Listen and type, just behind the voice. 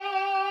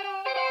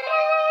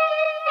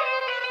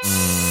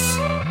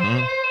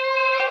Mhm.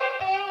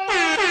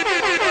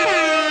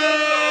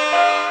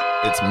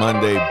 It's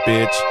Monday,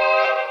 bitch.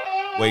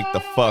 Wake the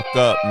fuck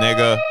up,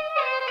 nigga.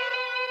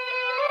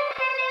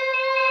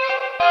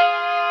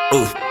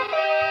 Ooh,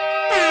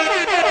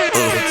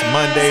 It's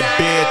Monday,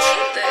 bitch.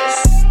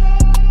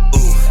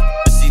 ooh,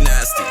 she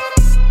nasty.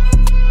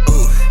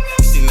 Ooh,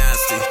 she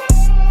nasty.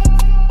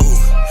 Ooh,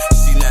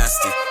 she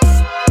nasty.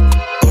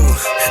 Ooh,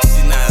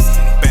 she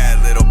nasty.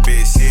 Bad little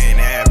bitch, she ain't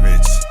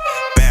average.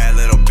 Bad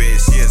little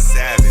bitch, she a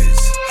savage.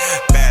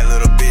 Bad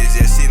little bitch,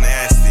 yeah, she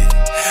nasty.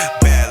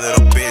 Bad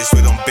little bitch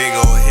with them big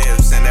old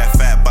hips and that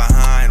fat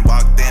behind.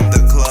 Walked in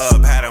the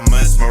club, had her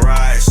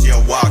mesmerized. She a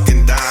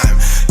walking dime.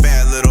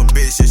 Bad little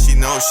bitch, yeah, she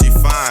knows she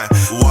fine.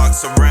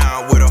 Walks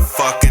around with a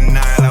fucking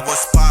nine. Like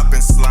what's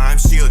poppin' slime?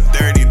 She a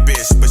dirty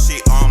bitch, but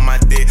she on my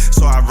dick,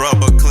 so I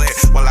rub her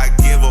clit while I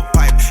give her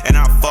pipe and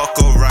I fuck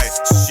her right.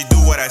 She do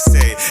what I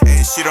say,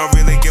 and she don't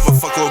really give a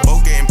fuck with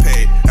both getting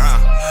paid.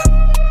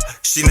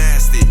 She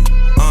nasty.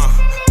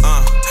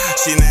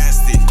 She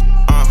nasty.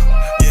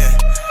 Yeah,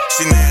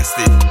 she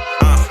nasty.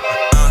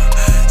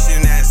 She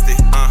nasty.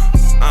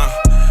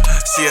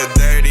 She a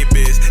dirty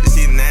bitch.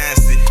 She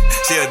nasty.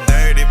 She a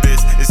dirty bitch.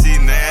 She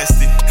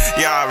nasty.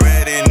 Y'all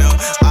already know.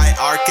 I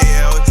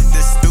RKO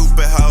this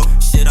stupid hoe.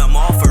 Shit, I'm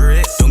all for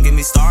it. Don't get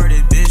me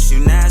started, bitch. You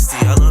nasty.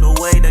 I love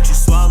the way that you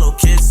swallow,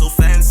 kid. So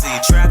fancy.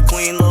 Trap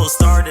queen, little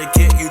starter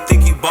kid. You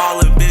think you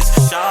ballin', bitch?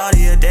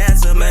 Shawty a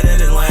dancer, met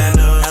in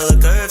Atlanta. Hella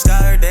curves,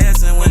 got her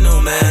dancing with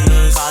no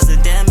manners.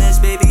 Causing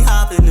damage, baby,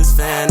 hop in this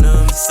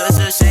phantom. Such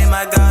a shame,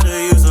 I gotta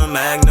use a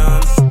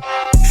magnum.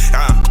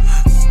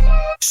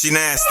 She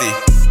nasty.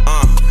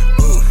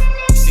 Ooh,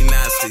 she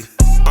nasty.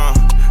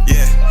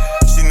 Yeah,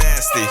 she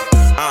nasty.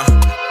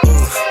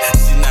 Ooh,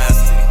 she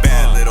nasty.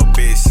 Bad little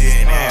bitch, she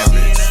ain't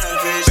average.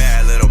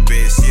 Bad little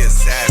bitch, she a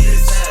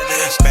savage.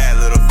 Bad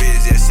little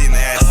bitch, yeah, she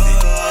nasty.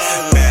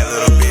 Bad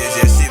little bitch,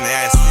 yeah, she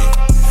nasty.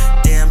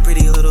 Damn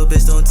pretty little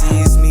bitch, don't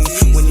tease me.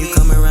 When you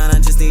come around, I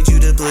just need you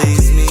to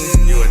please me.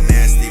 You a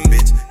nasty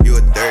bitch, you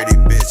a dirty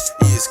bitch.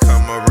 You just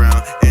come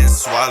around and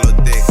swallow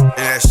dick, and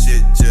that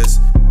shit just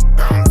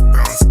bounce,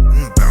 bounce,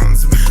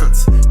 bounce,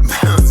 bounce, bounce,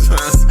 bounce,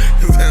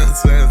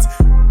 bounce, bounce, bounce,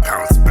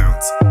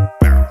 bounce,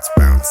 bounce,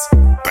 bounce,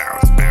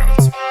 bounce,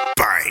 bounce,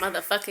 bang.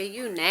 Motherfucker,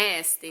 you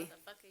nasty.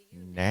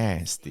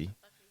 Nasty.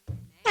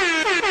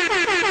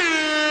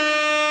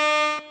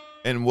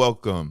 And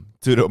welcome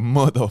to the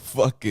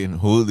motherfucking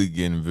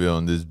Hooliganville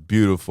on this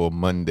beautiful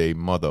Monday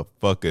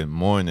motherfucking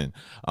morning.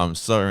 I'm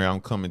sorry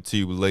I'm coming to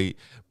you late,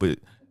 but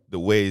the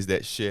ways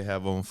that shit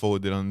have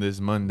unfolded on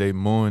this Monday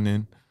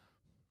morning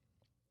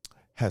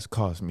has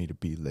caused me to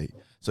be late.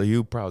 So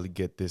you probably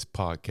get this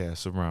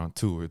podcast around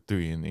 2 or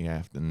 3 in the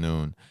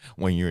afternoon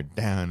when you're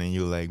down and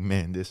you're like,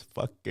 man, this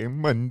fucking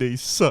Monday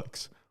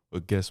sucks.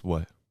 But guess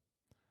what?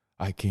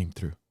 I came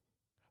through.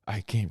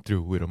 I came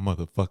through with a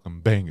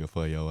motherfucking banger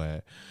for your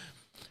ass.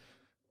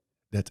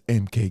 That's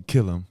MK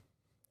Kill'em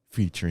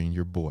featuring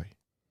your boy.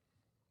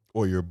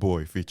 Or your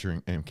boy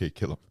featuring MK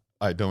Kill'em.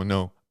 I don't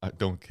know. I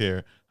don't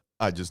care.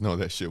 I just know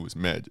that shit was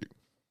magic.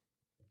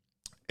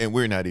 And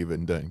we're not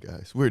even done,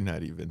 guys. We're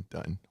not even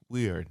done.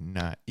 We are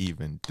not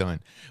even done.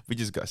 We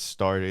just got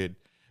started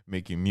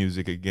making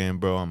music again,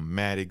 bro. I'm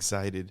mad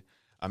excited.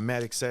 I'm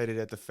mad excited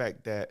at the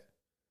fact that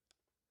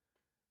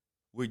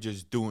we're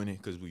just doing it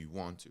because we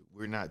want to.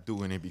 We're not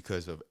doing it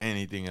because of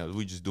anything else.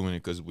 We're just doing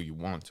it because we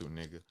want to,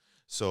 nigga.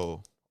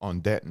 So,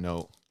 on that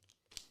note,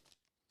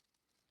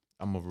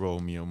 I'm going to roll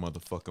me a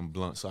motherfucking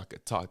blunt so I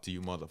could talk to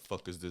you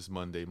motherfuckers this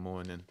Monday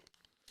morning.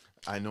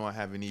 I know I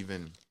haven't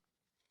even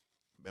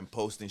been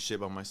posting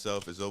shit by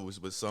myself. It's always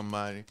with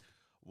somebody.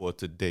 Well,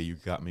 today you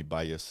got me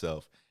by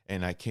yourself.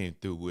 And I came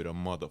through with a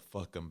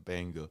motherfucking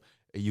banger.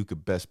 And you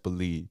could best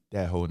believe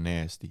that whole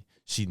nasty.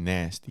 She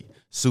nasty.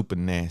 Super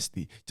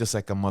nasty. Just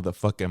like a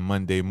motherfucking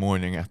Monday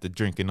morning after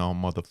drinking all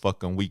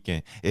motherfucking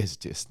weekend. It's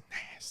just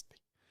nasty.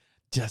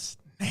 Just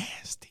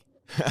nasty.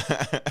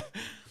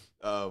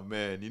 Oh,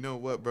 man. You know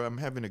what, bro? I'm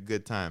having a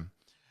good time.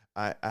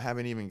 I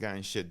haven't even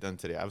gotten shit done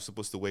today. I was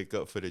supposed to wake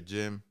up for the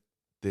gym.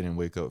 Didn't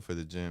wake up for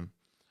the gym.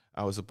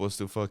 I was supposed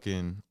to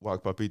fucking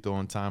walk Papito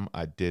on time.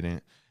 I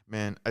didn't.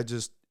 Man, I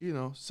just,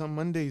 some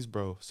Mondays,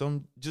 bro.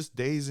 Some just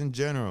days in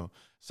general.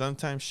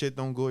 Sometimes shit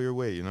don't go your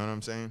way. You know what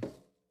I'm saying?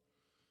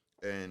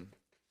 And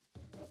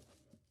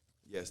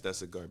yes,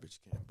 that's a garbage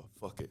can, but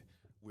fuck it.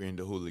 We're in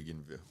the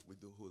Hooliganville. We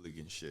do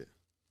hooligan shit.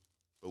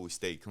 But we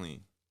stay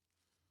clean.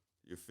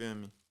 You feel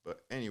me?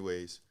 But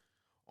anyways,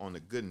 on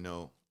a good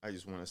note, I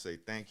just want to say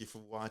thank you for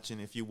watching.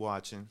 If you're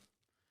watching,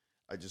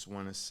 I just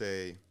want to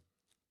say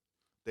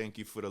thank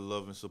you for the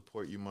love and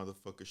support you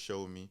motherfuckers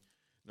show me.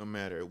 No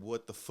matter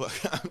what the fuck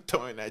I'm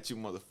throwing at you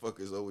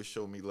motherfuckers, always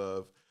show me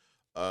love.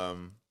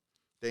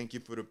 Thank you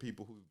for the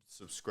people who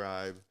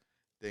subscribe.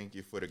 Thank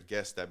you for the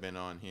guests that been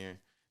on here.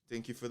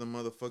 Thank you for the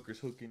motherfuckers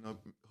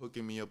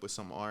hooking me up with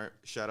some art.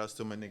 Shout outs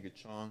to my nigga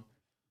Chong.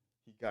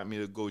 He got me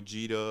the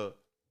Gogeta,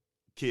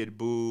 Kid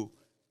Boo,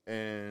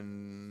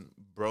 and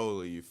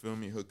Broly. You feel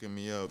me? Hooking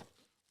me up.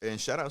 And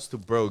shout outs to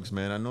Brogues,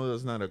 man. I know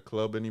that's not a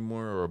club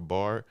anymore or a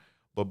bar,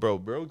 But bro,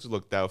 bros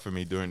looked out for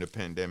me during the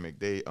pandemic.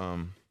 They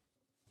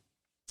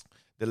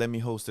let me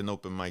host an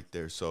open mic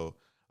there, so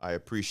I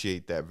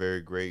appreciate that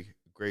very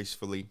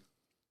gracefully.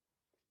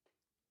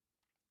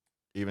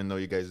 Even though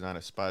you guys are not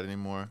a spot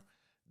anymore,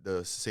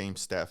 the same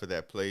staff of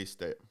that place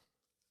that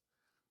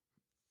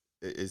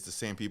is the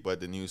same people at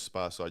the new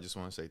spot. So I just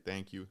want to say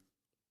thank you.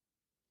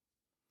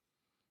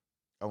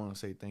 I want to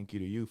say thank you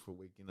to you for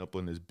waking up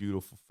on this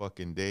beautiful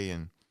fucking day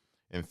and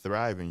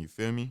thriving. You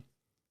feel me?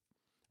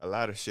 A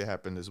lot of shit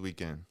happened this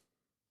weekend.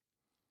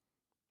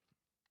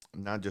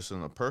 Not just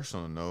on a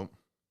personal note,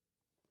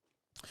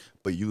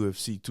 but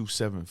UFC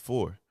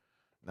 274.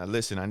 Now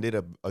listen, I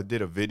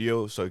did a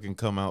video so it can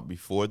come out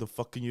before the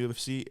fucking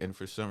UFC, and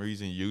for some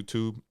reason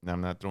YouTube, now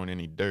I'm not throwing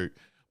any dirt,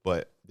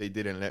 but they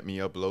didn't let me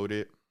upload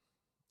it.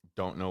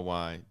 Don't know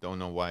why. Don't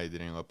know why it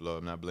didn't upload.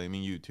 I'm not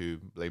blaming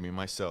YouTube, blaming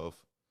myself.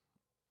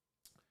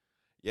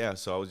 Yeah,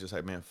 so I was just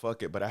like, man,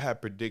 fuck it. But I had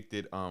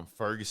predicted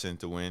Ferguson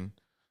to win.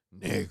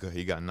 Nigga,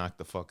 he got knocked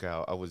the fuck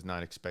out. I was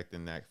not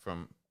expecting that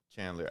from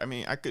Chandler. I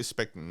mean, I could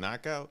expect a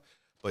knockout,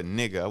 but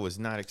nigga, I was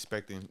not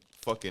expecting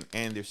fucking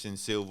Anderson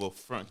Silva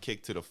front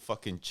kick to the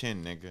fucking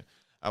chin, nigga.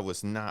 I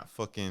was not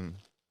fucking,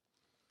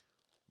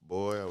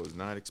 boy, I was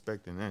not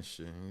expecting that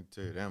shit. I can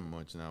tell you that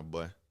much now,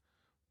 but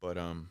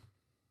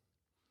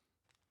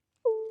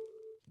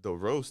the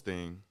roast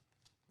thing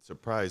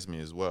surprised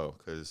me as well,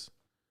 because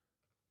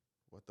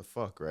what the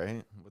fuck,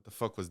 right? What the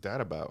fuck was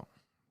that about?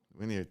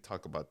 We need to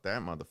talk about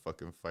that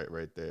motherfucking fight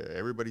right there.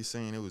 Everybody's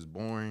saying it was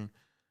boring.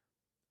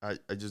 I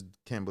just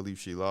can't believe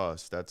she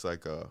lost. That's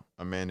like a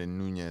Amanda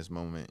Nunes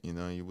moment, you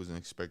know? You wasn't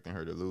expecting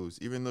her to lose,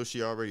 even though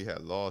she already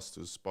had lost to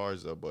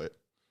Sparza, but,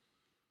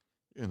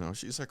 you know,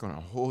 she's like on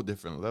a whole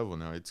different level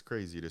now. It's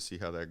crazy to see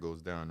how that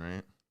goes down,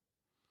 right?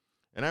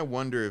 And I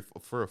wonder if,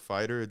 for a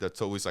fighter,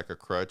 that's always like a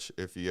crutch.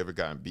 If you ever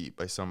gotten beat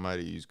by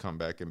somebody, you just come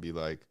back and be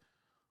like,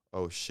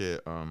 oh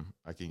shit,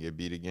 I can get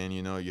beat again.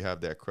 You know, you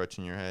have that crutch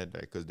in your head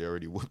because they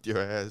already whooped your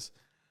ass.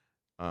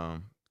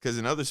 Because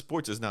in other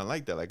sports, it's not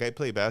like that. Like I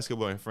play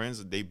basketball and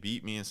friends, they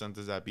beat me and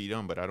sometimes I beat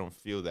them, but I don't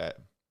feel that.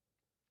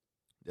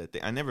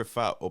 I never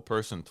fought a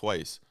person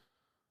twice.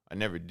 I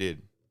never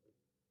did.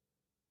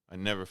 I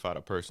never fought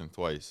a person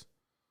twice.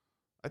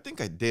 I think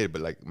I did,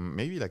 but like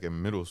maybe like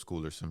in middle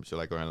school or some shit,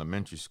 like or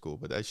elementary school,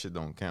 but that shit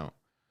don't count.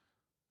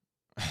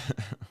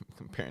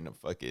 Comparing a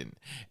fucking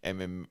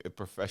a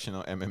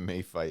professional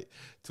MMA fight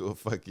to a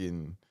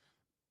fucking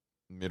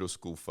middle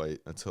school fight.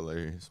 That's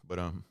hilarious. But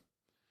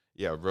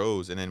yeah,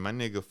 Rose, and then my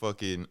nigga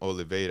fucking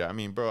Oliveira. I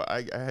mean, bro,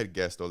 I had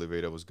guessed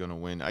Oliveira was gonna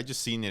win. I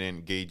just seen it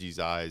in Gage's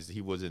eyes.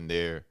 He wasn't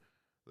there.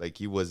 Like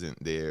he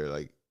wasn't there.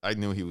 Like I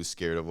knew he was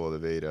scared of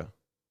Oliveira.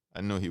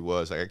 I knew he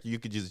was. Like you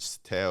could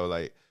just tell.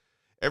 Like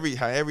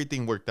how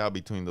everything worked out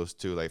between those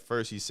two. Like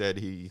first he said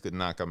he could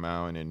knock him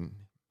out, and then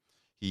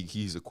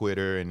he's a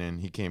quitter, and then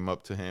he came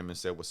up to him and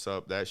said, "What's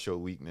up?" That showed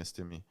weakness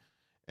to me,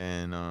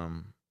 and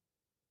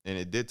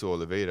it did to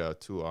Oliveira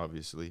too,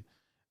 obviously.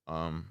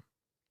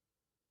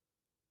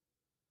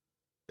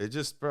 It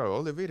just, bro,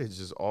 Oliveira is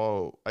just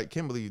all. I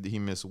can't believe that he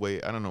missed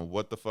weight. I don't know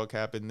what the fuck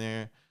happened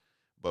there,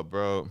 but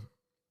bro,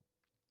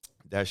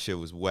 that shit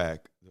was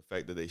whack. The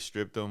fact that they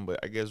stripped him, but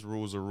I guess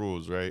rules are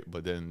rules, right?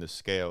 But then the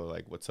scale,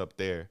 like what's up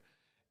there?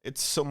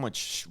 It's so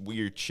much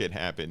weird shit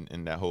happened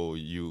in that whole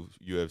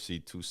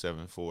UFC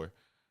 274.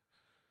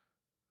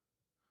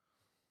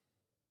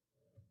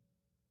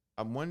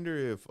 I wonder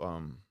if I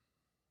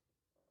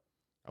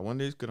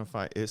wonder if he's gonna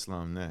fight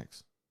Islam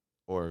next,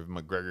 or if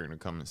McGregor gonna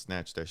come and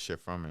snatch that shit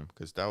from him,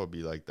 because that would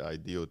be like the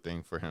ideal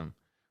thing for him,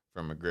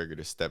 for McGregor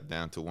to step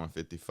down to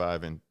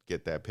 155 and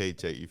get that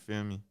paycheck. You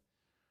feel me?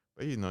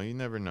 But you know, you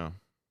never know.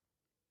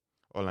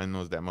 All I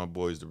know is that my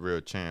boy is the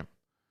real champ.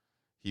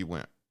 He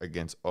went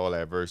against all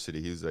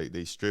adversity. He's like,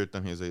 they stripped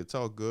him. He's like, it's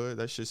all good.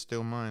 That shit's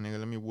still mine, nigga.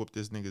 Let me whoop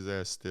this nigga's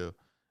ass still.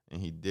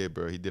 And he did,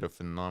 bro. He did a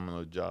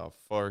phenomenal job.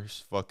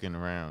 First fucking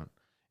round.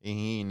 And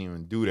he ain't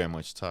even do that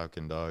much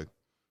talking, dog.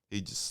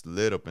 He just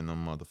slid up in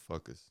them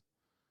motherfuckers,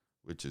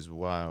 which is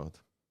wild.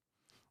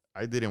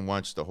 I didn't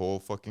watch the whole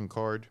fucking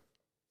card.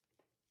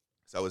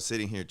 So I was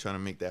sitting here trying to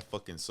make that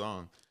fucking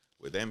song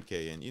with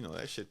MK, and you know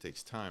that shit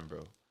takes time,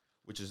 bro.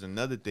 Which is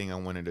another thing I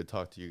wanted to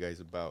talk to you guys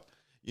about.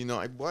 You know,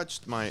 I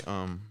watched my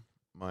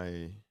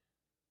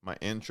my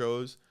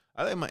intros.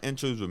 I like my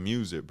intros with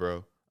music,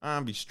 bro.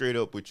 I'll be straight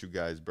up with you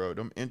guys, bro.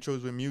 Them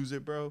intros with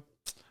music, bro.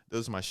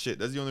 Those my shit.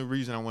 That's the only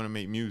reason I want to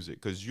make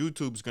music. Because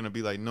YouTube's going to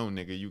be like, no,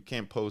 nigga, you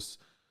can't post.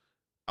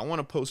 I want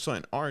to post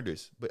certain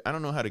artists, but I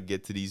don't know how to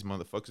get to these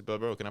motherfuckers. But,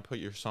 bro, can I put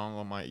your song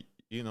on my,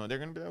 you know, they're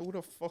going to be like, who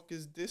the fuck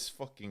is this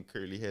fucking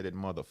curly-headed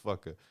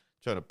motherfucker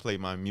trying to play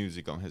my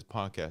music on his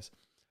podcast?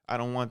 I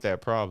don't want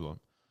that problem.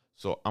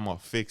 So I'm going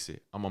to fix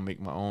it. I'm going to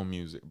make my own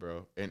music,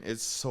 bro. And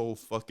it's so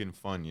fucking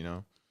fun, you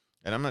know?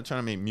 And I'm not trying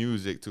to make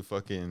music to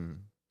fucking,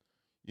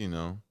 you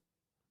know,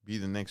 be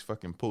the next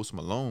fucking Post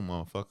Malone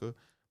motherfucker.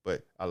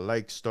 But I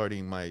like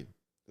starting my,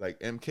 like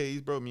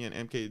MK's, bro. Me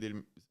and MK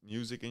did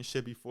music and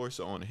shit before.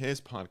 So on his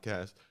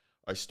podcast,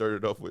 I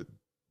started off with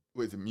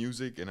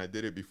music, and I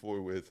did it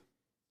before with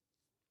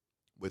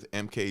with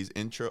MK's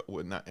intro,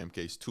 well, not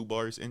MK's 2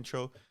 Bars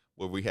intro,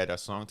 where we had a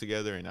song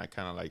together and I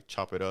kind of like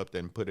chop it up,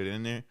 then put it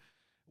in there,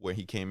 where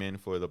he came in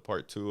for the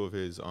part 2 of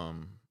his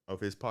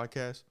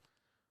podcast.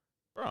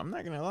 Bro, I'm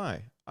not gonna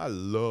lie, I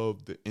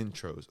love the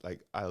intros.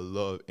 Like I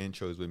love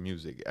intros with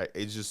music. I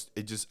just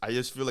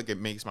feel like it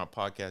makes my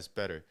podcast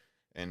better,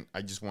 and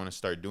I just want to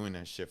start doing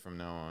that shit from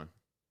now on.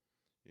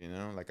 You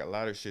know, like a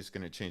lot of shit's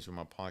gonna change with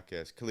my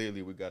podcast.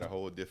 Clearly, we got a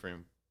whole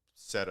different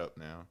setup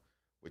now,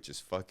 which is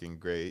fucking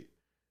great.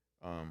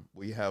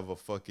 We have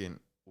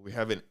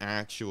an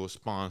actual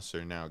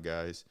sponsor now,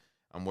 guys.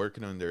 I'm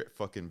working on their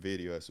fucking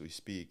video as we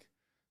speak,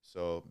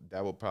 so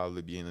that will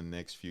probably be in the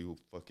next few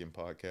fucking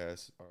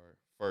podcasts. Our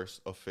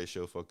first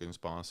official fucking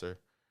sponsor,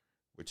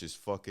 which is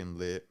fucking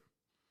lit.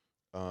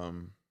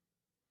 Um,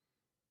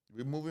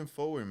 we're moving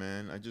forward,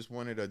 man. I just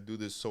wanted to do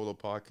this solo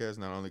podcast,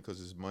 not only because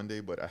it's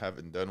Monday, but I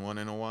haven't done one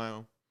in a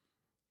while.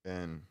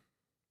 And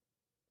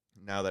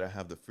now that I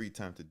have the free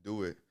time to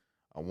do it,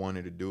 I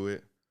wanted to do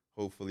it.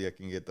 Hopefully, I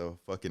can get the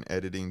fucking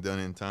editing done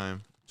in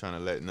time. Trying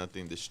to let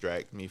nothing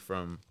distract me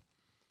from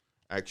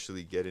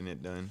actually getting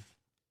it done.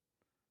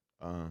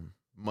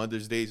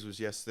 Mother's Day was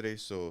yesterday,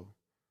 so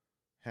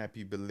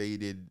happy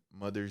belated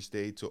Mother's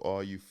Day to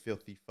all you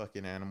filthy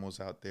fucking animals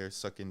out there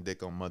sucking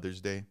dick on Mother's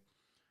Day.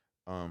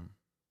 I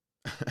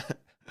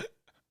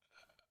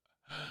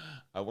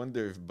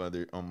wonder if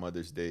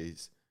Mother's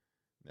Days.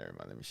 Never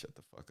mind. Let me shut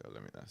the fuck up.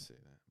 Let me not say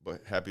that.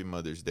 But happy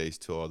Mother's Days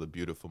to all the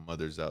beautiful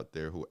mothers out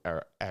there who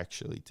are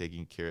actually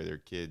taking care of their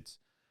kids.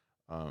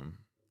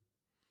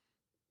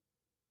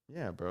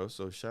 Yeah, bro.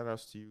 So shout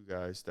outs to you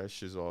guys. That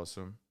shit's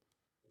awesome.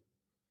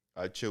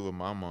 I chill with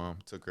my mom.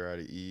 Took her out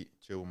to eat.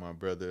 Chill with my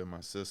brother and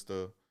my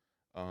sister.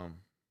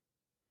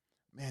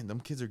 Man, them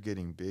kids are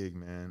getting big,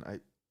 man.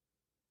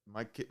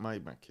 My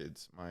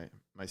kids, my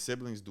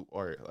siblings do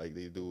art. Like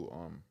they do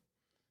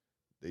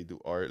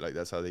art. Like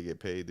that's how they get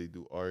paid. They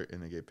do art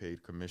and they get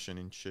paid commission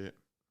and shit.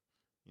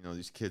 You know,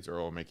 these kids are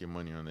all making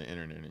money on the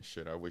internet and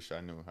shit. I wish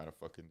I knew how to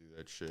fucking do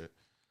that shit.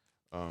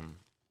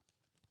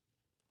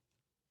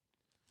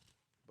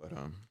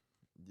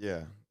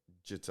 Yeah,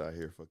 Jits out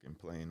here fucking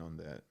playing on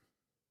that,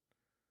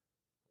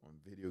 on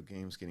video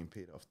games, getting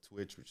paid off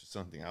Twitch, which is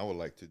something I would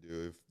like to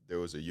do if there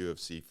was a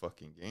UFC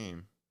fucking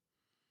game.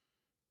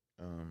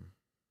 But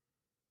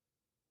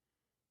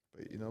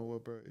you know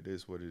what, bro? It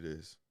is what it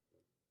is.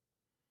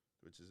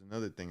 Which is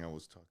another thing I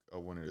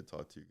wanted to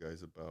talk to you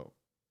guys about,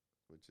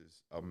 which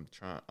is I'm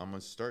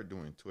gonna start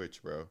doing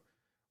Twitch, bro.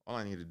 All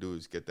I need to do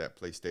is get that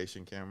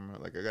PlayStation camera.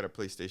 Like I got a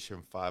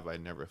PlayStation 5 I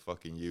never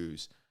fucking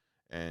use.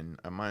 And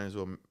I might as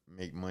well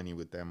make money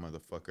with that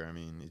motherfucker. I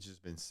mean, it's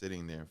just been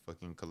sitting there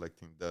fucking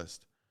collecting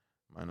dust.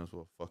 Might as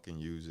well fucking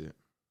use it.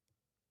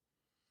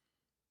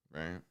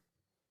 Right?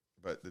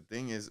 But the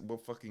thing is,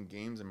 what fucking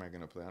games am I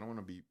going to play? I don't want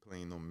to be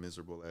playing no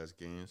miserable ass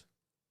games.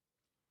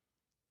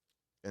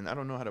 And I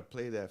don't know how to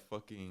play that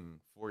fucking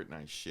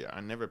Fortnite shit. I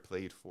never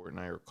played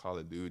Fortnite or Call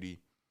of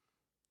Duty.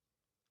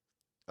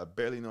 I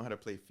barely know how to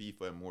play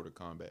FIFA and Mortal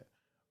Kombat.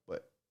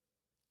 But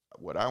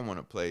what I want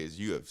to play is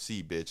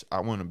UFC, bitch. I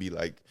want to be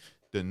like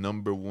the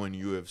number one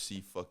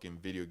UFC fucking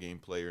video game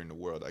player in the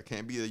world. I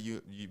can't be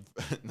the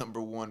number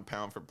one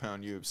pound for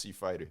pound UFC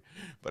fighter,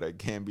 but I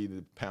can be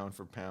the pound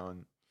for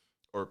pound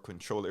or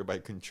controller by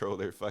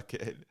controller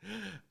fucking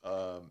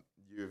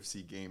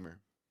UFC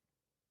gamer.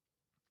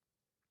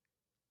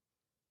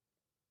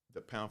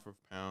 The pound for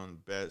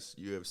pound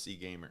best UFC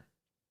gamer.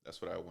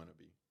 That's what I want to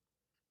be.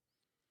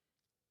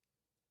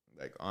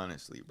 Like,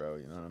 honestly, bro,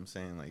 you know what I'm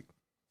saying? Like,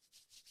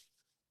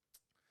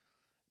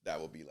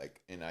 that would be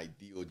like an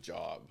ideal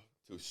job,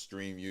 to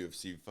stream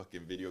UFC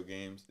fucking video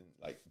games and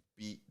like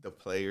beat the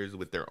players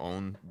with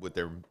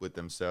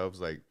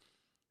themselves, like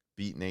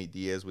beat Nate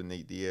Diaz with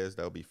Nate Diaz.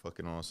 That would be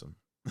fucking awesome.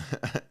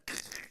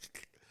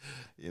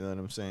 You know what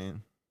I'm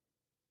saying?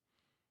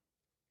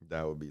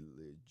 That would be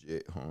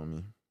legit,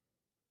 homie.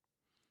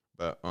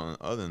 But on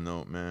other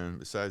note, man,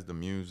 besides the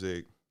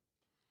music,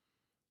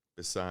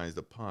 besides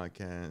the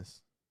podcast,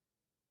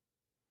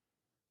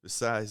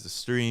 besides the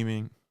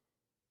streaming,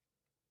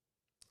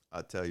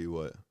 I'll tell you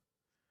what,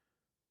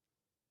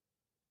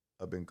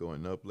 I've been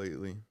going up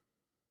lately,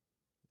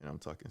 and I'm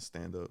talking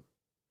stand-up.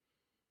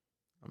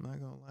 I'm not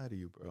going to lie to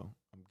you, bro.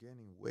 I'm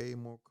getting way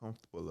more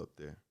comfortable up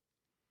there.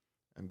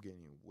 I'm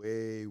getting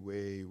way,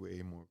 way,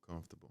 way more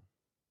comfortable.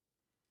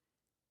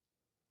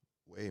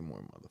 Way more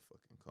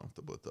motherfucking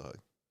comfortable, dog.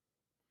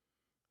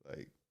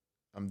 Like,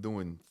 I'm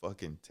doing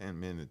fucking 10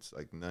 minutes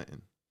like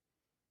nothing.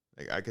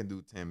 Like, I can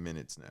do 10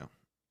 minutes now.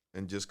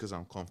 And just because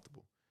I'm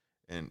comfortable.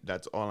 And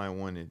that's all I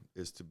wanted,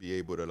 is to be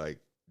able to, like,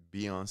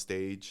 be on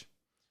stage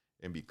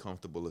and be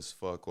comfortable as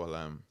fuck while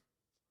I'm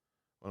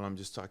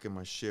just talking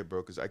my shit,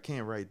 bro. Because I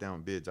can't write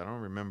down bids. I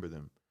don't remember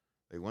them.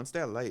 Like, once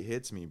that light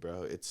hits me,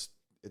 bro, it's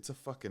a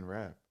fucking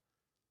rap.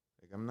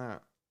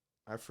 Like,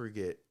 I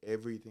forget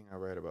everything I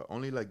write about.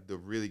 Only, like, the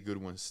really good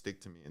ones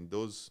stick to me. And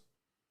those,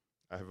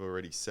 I have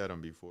already said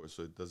them before,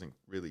 so it doesn't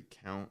really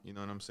count. You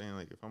know what I'm saying?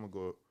 Like, if I'm going to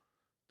go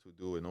to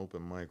do an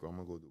open mic or I'm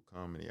going to go do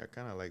comedy, I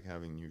kind of like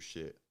having new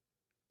shit.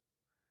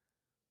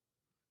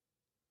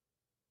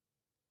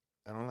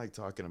 I don't like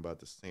talking about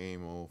the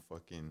same old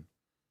fucking.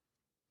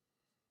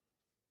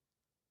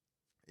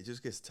 It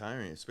just gets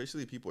tiring,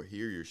 especially people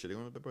hear your shit. They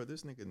go, bro,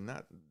 this nigga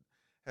not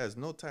has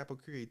no type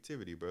of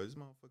creativity, bro. This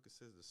motherfucker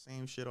says the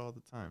same shit all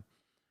the time.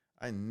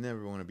 I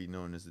never want to be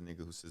known as the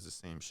nigga who says the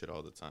same shit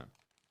all the time.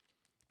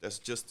 That's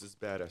just as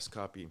bad as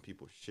copying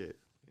people's shit.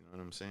 You know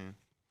what I'm saying?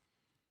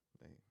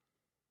 Like,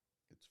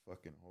 it's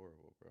fucking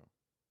horrible, bro.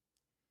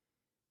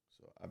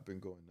 So I've been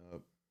going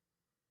up.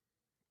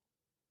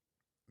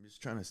 I'm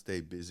just trying to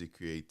stay busy,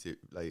 creative.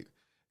 Like,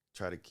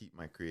 try to keep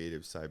my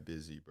creative side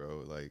busy,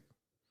 bro. Like,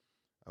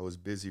 I was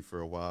busy for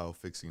a while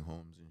fixing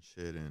homes and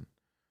shit and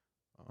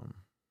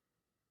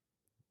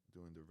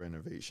doing the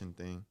renovation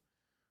thing,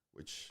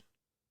 which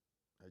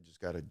I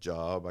just got a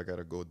job I got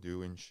to go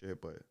do and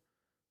shit, but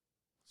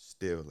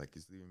still, like,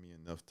 it's leaving me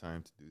enough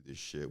time to do this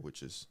shit,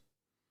 which is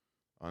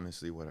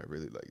honestly what I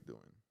really like doing.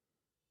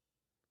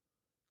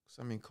 Because,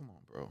 I mean, come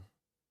on, bro.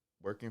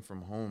 Working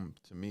from home,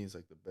 to me, is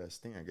like the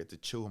best thing. I get to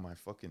chill with my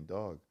fucking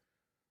dog.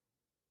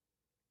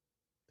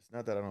 It's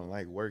not that I don't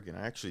like working.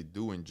 I actually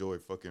do enjoy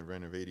fucking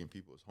renovating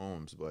people's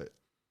homes, but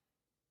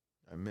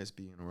I miss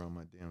being around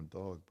my damn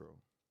dog, bro.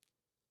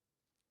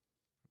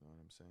 You know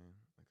what I'm saying?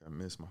 Like, I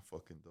miss my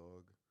fucking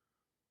dog.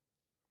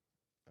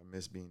 I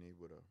miss being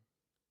able to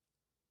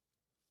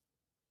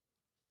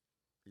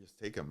just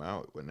take him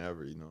out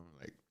whenever, you know?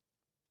 Like,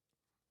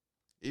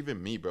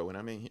 even me, bro, when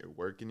I'm in here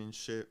working and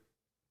shit,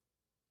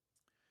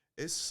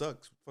 it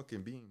sucks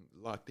fucking being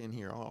locked in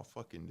here all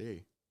fucking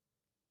day.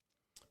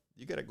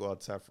 You gotta go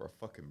outside for a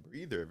fucking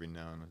breather every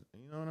now and then.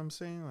 You know what I'm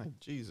saying? Like,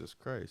 Jesus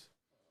Christ.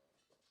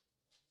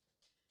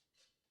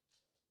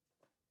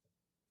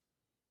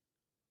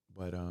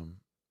 But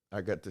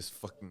I got this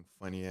fucking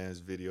funny ass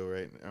video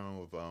right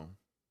now of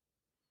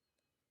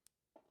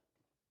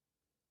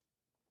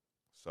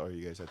sorry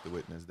you guys have to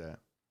witness that.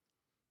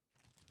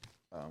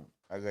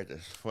 I got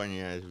this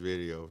funny ass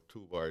video of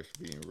 2 bars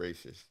being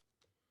racist.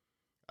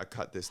 I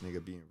caught this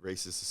nigga being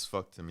racist as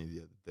fuck to me the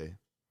other day.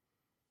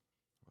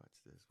 Watch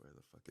this. Where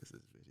the fuck is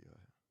this video at?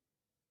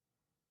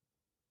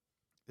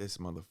 This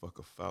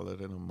motherfucker fouler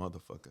than a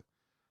motherfucker.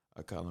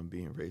 I call him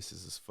being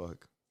racist as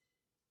fuck.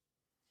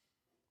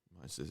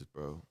 Watch this,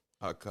 bro.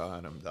 I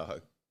caught him,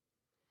 dog.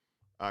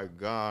 I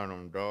got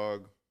him,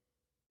 dog.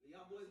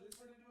 Y'all boys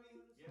listening to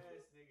me?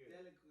 Yes, nigga.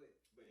 Delicate.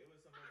 But it was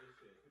some other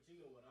shit. But you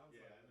know what I'm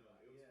Yeah, I talking know.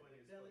 about. It was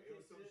funny as fuck. delicate It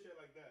was some shit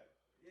like that.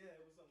 Yeah,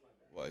 it was something like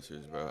that. Watch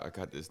this, bro. I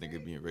caught this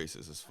nigga being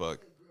racist as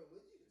fuck. It's me,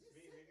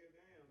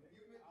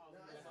 nigga.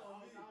 Damn.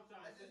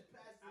 I just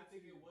passed it. I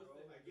think to it you, was bro.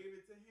 I gave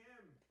it to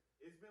him.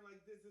 It's been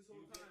like this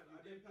whole time.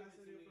 I've been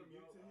passing it from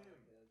you to him.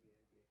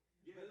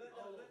 Yeah.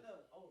 But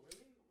Linda. Oh,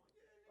 really?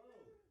 Yeah,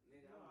 Oh,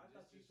 nigga, No, I I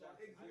thought just you shot.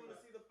 shot. Hey, you want to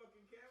see the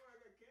fucking camera? I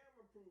got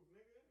camera proof,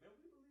 nigga. Man,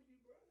 we believe you,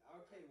 bro.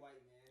 Okay,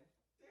 white man.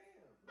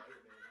 Damn.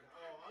 White man.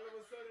 Oh, all of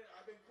a sudden,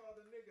 I've been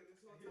called a nigga this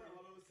whole time.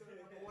 All of a sudden,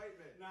 I'm a white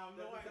man. Nah, I'm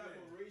no white That's the type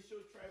man. of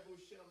racial, tribal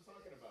shit I'm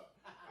talking about.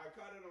 I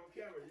caught it on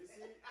camera. You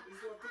see? This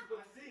is what people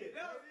see it.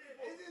 No,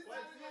 White it's just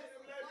white not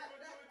people like- black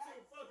people do it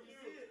too. Fuck You you.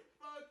 see it?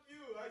 Fuck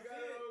you. I You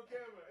got see it it? on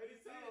camera. You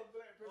Anytime see a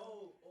black person.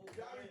 Oh, Y'all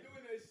be Brian.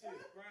 doing that shit.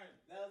 Brian.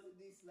 That was a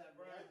knee slap,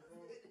 Brian, Brian.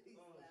 bro. Knee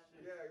Oh, slap.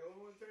 shit. Yeah, go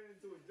on turn it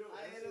into a joke.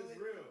 I That hit him shit's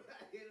with real.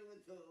 I hit him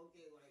with the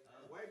okay, white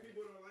man. White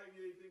people don't like me,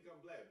 they think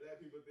I'm black. Black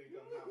people think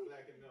I'm not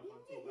black enough,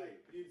 I'm too light.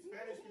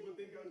 Spanish people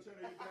think I'm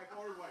trying to be black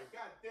or white.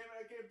 God damn it,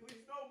 I can't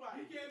please nobody.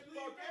 You can't please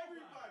Fuck nobody.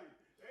 everybody.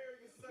 Everybody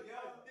can suck Yo,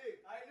 my dick.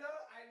 I know,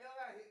 I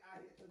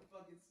hit the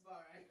fucking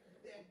spot right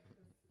there.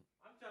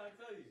 I'm trying to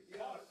tell you.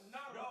 Yo,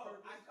 Not bro, on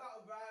purpose. I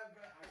caught Brian,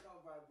 bro.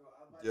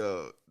 I'm about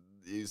Yo,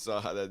 you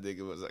saw how that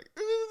nigga was like,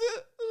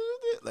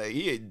 like,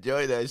 he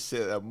enjoyed that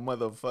shit, that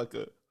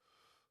motherfucker.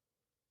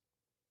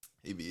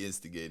 He be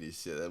instigating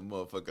shit. That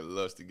motherfucker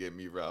loves to get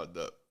me riled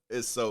up.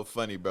 It's so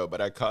funny, bro,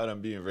 but I caught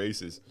him being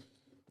racist.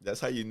 That's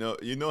how you know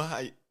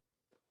how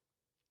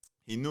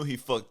he knew he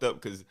fucked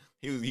up because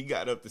he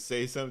got up to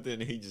say something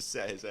and he just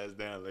sat his ass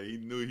down. Like, he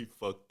knew he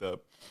fucked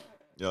up.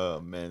 Oh,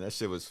 man, that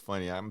shit was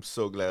funny. I'm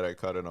so glad I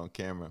caught it on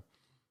camera.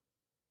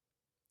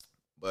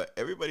 But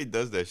everybody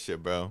does that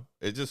shit, bro.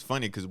 It's just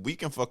funny because we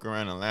can fuck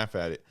around and laugh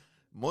at it.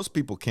 Most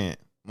people can't.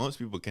 Most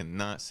people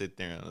cannot sit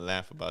there and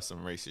laugh about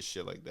some racist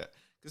shit like that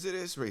because it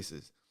is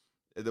racist.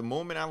 At the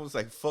moment I was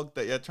like, fuck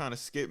that, y'all trying to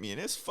skip me.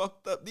 And it's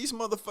fucked up. These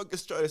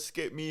motherfuckers try to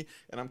skip me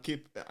and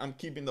I'm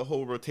keeping the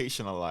whole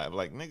rotation alive.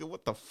 Like, nigga,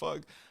 what the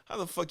fuck? How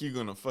the fuck you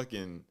gonna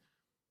fucking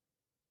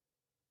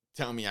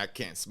tell me I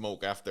can't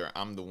smoke after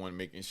I'm the one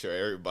making sure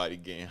everybody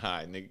getting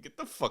high? Nigga, get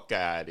the fuck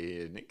out of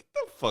here. Nigga, get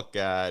the fuck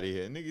out of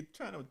here. Nigga,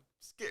 trying to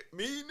skip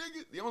me,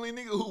 nigga? The only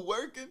nigga who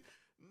working?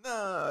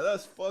 Nah,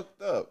 that's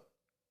fucked up.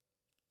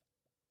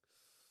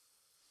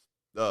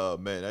 Oh,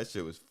 man, that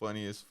shit was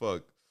funny as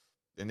fuck.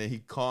 And then he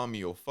called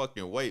me a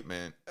fucking white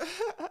man.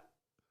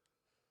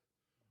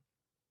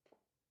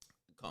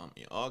 Called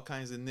me all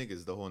kinds of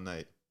niggas the whole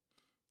night.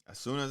 As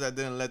soon as I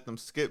didn't let them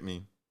skip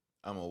me,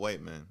 I'm a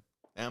white man.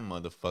 That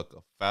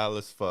motherfucker foul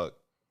as fuck.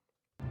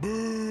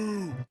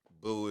 Boo!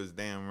 Boo is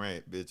damn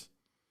right, bitch.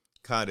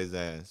 Caught his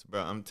ass.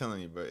 Bro, I'm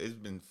telling you, bro, it's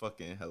been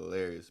fucking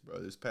hilarious, bro.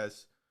 This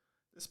past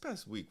This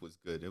past week was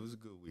good. It was a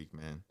good week,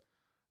 man.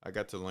 I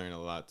got to learn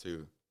a lot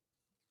too.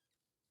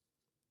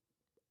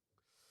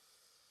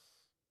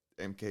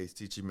 MK is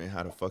teaching me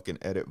how to fucking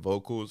edit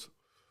vocals,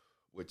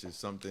 which is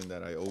something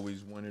that I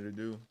always wanted to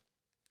do.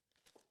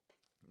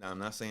 Now, I'm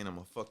not saying I'm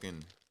a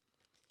fucking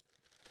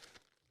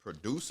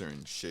producer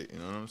and shit, you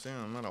know what I'm saying?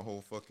 I'm not a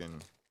whole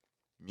fucking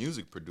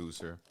music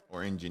producer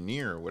or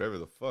engineer or whatever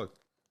the fuck.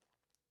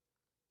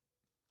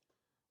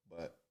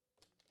 But,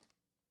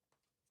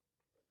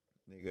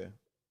 nigga,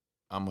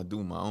 I'm gonna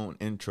do my own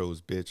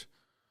intros, bitch.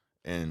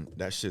 And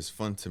that shit's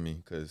fun to me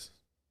because,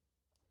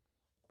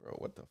 bro,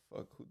 what the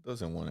fuck? Who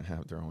doesn't want to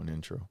have their own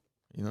intro?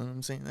 You know what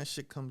I'm saying? That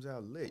shit comes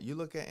out lit. You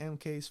look at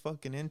MK's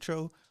fucking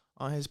intro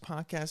on his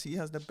podcast, he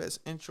has the best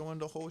intro in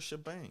the whole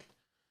shebang.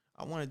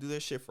 I want to do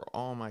that shit for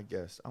all my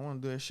guests. I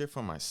want to do that shit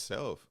for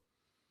myself.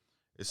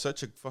 It's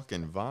such a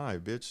fucking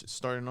vibe, bitch.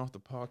 Starting off the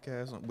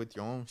podcast with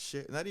your own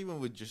shit. Not even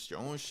with just your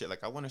own shit.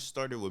 Like, I want to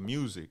start it with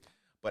music.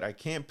 But I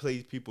can't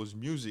play people's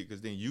music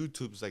because then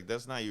YouTube's like,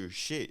 that's not your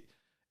shit.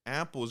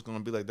 Apple's going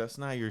to be like, that's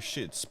not your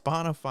shit.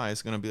 Spotify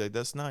is going to be like,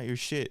 that's not your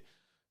shit.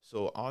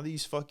 So all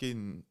these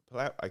fucking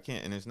I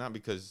can't. And it's not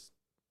because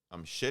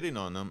I'm shitting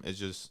on them. It's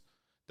just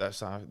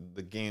that's how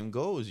the game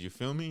goes. You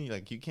feel me?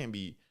 Like, you can't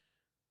be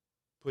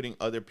putting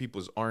other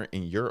people's art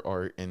in your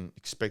art and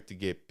expect to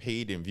get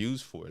paid and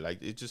views for it.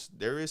 Like, it just,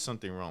 there is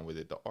something wrong with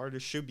it. The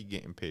artist should be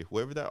getting paid.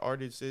 Whoever that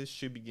artist is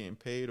should be getting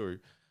paid or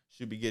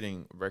should be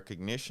getting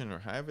recognition or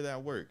however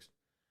that works.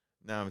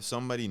 Now, if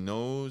somebody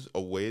knows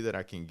a way that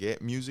I can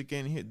get music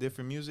in here,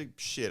 different music,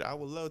 shit, I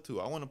would love to.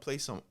 I want to play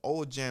some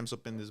old jams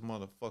up in this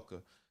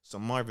motherfucker.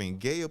 Some Marvin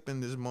Gaye up in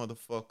this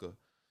motherfucker.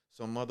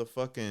 Some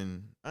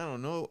motherfucking, I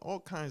don't know, all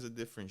kinds of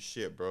different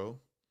shit, bro.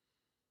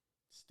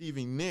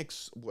 Stevie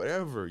Nicks,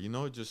 whatever, you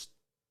know, just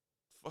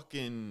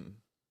fucking,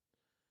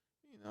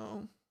 you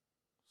know,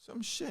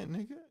 some shit,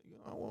 nigga. You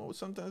know,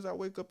 sometimes I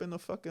wake up in the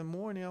fucking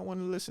morning, I want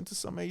to listen to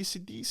some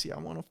AC/DC. I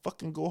want to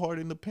fucking go hard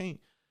in the paint.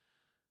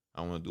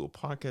 I want to do a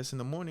podcast in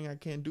the morning. I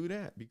can't do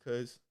that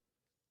because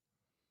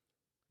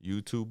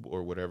YouTube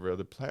or whatever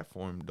other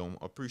platform don't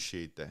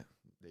appreciate that.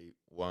 They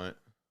want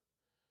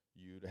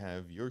you to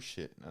have your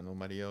shit, not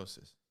nobody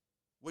else's,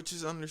 which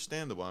is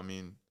understandable. I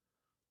mean,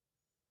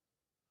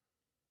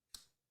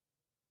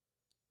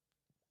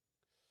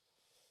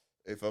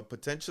 if I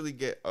potentially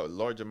get a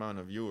large amount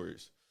of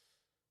viewers,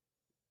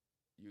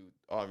 you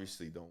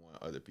obviously don't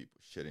want other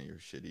people shitting your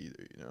shit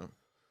either, you know?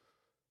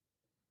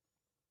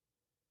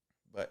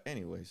 But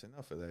anyways,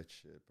 enough of that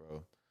shit,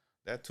 bro.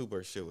 That 2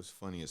 Bar shit was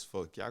funny as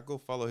fuck. Y'all go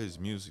follow his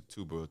music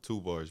too, bro.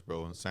 2 Bars,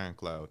 bro, on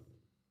SoundCloud.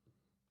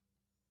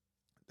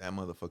 That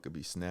motherfucker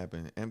be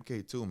snapping.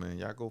 MK too, man.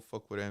 Y'all go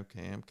fuck with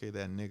MK. MK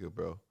that nigga,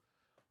 bro.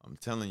 I'm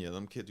telling you,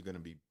 them kids are gonna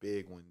be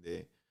big one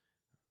day.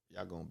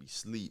 Y'all gonna be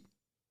sleep.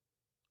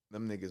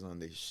 Them niggas on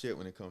their shit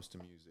when it comes to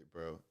music,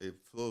 bro. It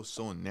flows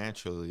so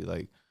naturally,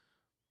 like,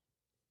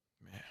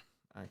 man,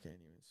 I can't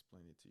even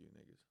explain it to you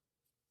niggas.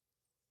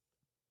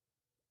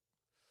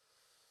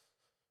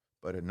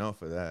 But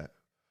enough of that.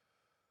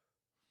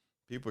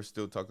 People are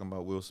still talking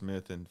about Will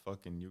Smith and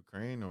fucking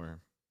Ukraine,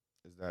 or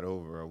is that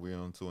over? Are we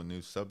on to a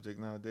new subject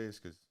nowadays?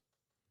 Because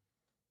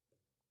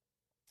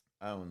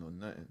I don't know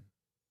nothing.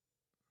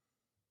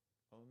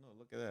 Oh, no,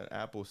 look at that.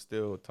 Apple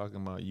still talking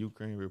about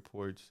Ukraine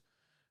reports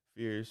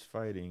fierce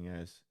fighting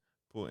as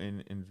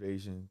Putin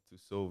invasion to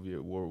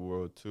Soviet World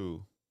War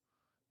II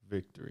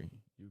victory.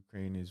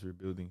 Ukraine is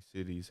rebuilding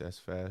cities as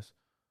fast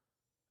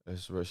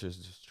as Russia's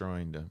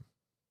destroying them.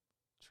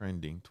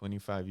 Trending.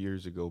 25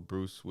 years ago,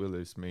 Bruce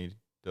Willis made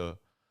the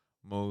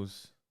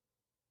most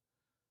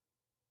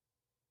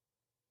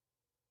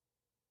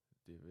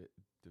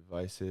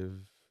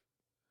divisive,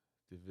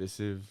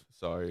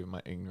 sorry,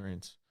 my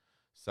ignorance,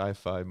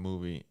 sci-fi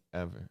movie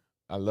ever.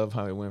 I love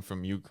how it went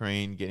from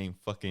Ukraine getting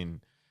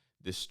fucking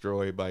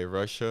destroyed by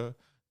Russia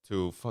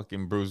to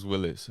fucking Bruce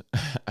Willis.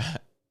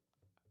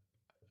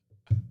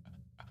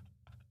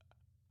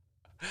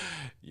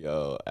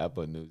 Yo,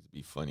 Apple News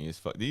be funny as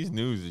fuck. These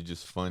news are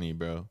just funny,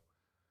 bro.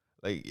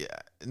 Like, yeah,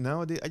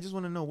 nowadays, I just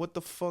want to know, what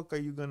the fuck are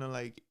you gonna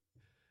like,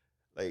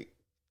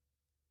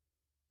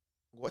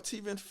 what's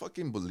even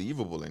fucking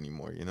believable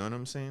anymore? You know what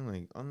I'm saying?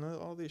 Like,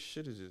 all this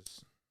shit is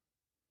just,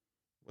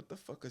 what the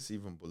fuck is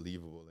even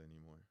believable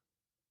anymore?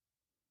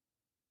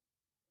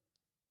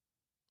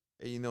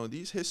 Hey, you know,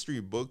 these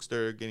history books that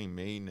are getting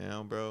made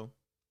now, bro,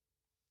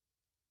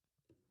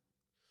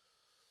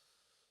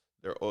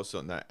 they're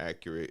also not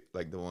accurate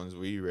like the ones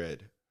we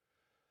read.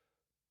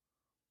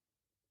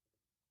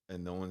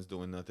 And no one's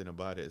doing nothing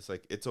about it. It's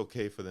like, it's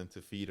okay for them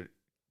to feed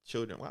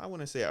children. Well, I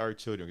want to say our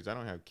children because I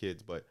don't have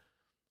kids, but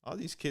all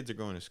these kids are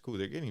going to school.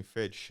 They're getting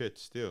fed shit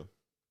still.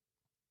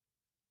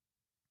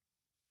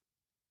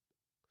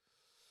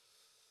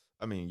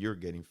 I mean, you're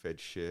getting fed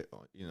shit,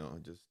 you know,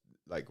 just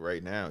like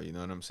right now. You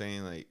know what I'm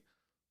saying? Like,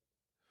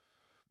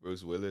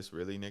 Bruce Willis,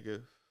 really,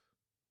 nigga?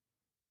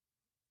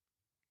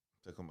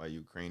 Talking about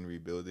Ukraine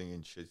rebuilding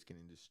and shit's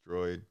getting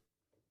destroyed.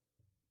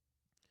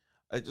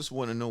 I just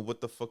want to know,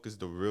 what the fuck is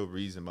the real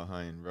reason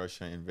behind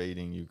Russia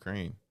invading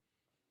Ukraine?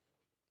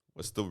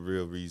 What's the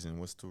real reason?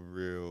 What's the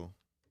real?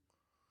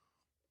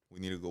 We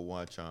need to go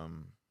watch.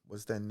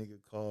 What's that nigga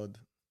called?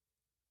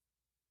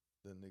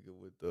 The nigga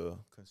with the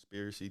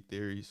conspiracy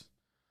theories.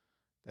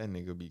 That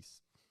nigga be.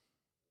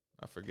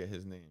 I forget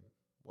his name.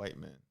 White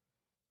man.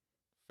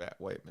 Fat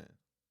white man.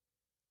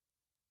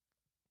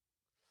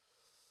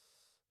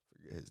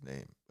 Forget his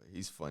name, but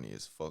he's funny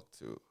as fuck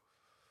too.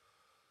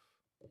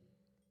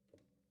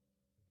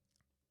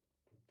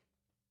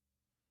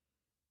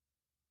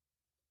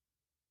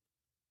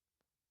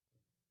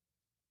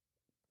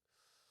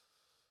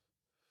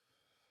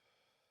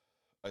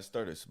 I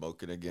started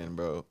smoking again,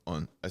 bro.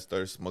 I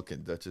started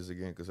smoking Dutches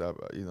again because I've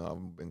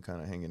been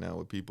kind of hanging out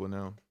with people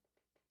now.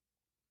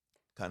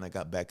 Kind of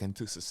got back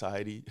into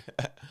society.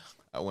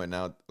 I went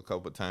out a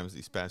couple times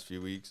these past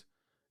few weeks,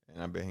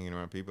 and I've been hanging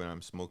around people, and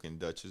I'm smoking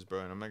Dutches, bro.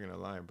 And I'm not gonna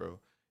lie, bro.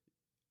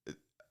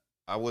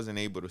 I wasn't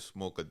able to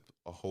smoke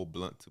a whole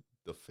blunt to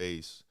the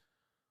face,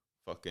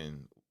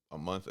 fucking a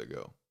month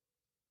ago.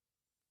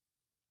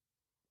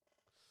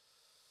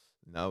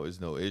 Now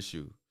it's no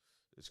issue.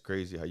 It's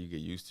crazy how you get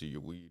used to your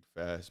weed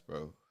fast,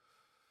 bro.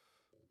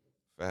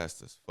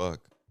 Fast as fuck.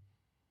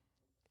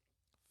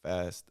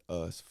 Fast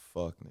as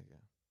fuck, nigga.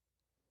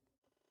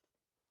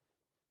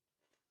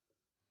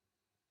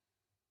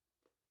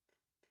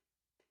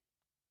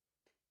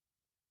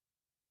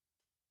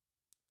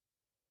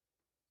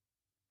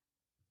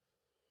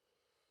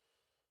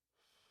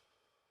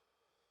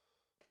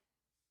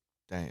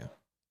 Damn.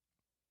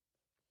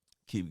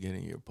 Keep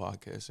getting your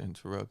podcast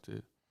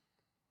interrupted.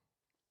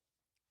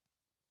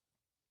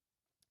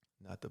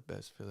 Not the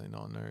best feeling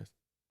on earth.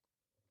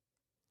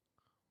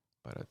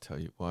 But I tell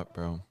you what,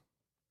 bro.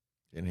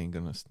 It ain't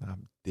gonna stop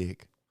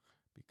dick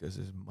because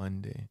it's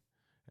Monday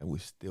and we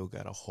still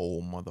got a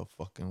whole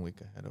motherfucking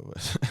week ahead of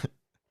us.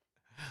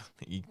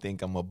 You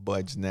think I'm a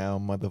budge now,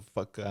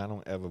 motherfucker? I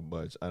don't ever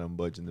budge. I don't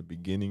budge in the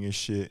beginning of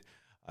shit.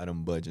 I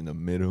don't budge in the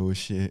middle of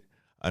shit.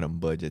 I don't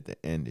budge at the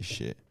end of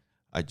shit.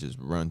 I just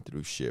run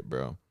through shit,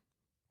 bro.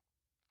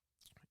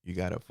 You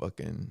gotta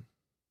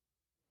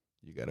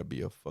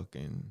be a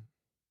fucking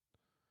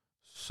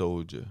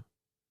soldier.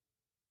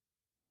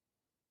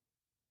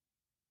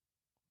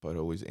 But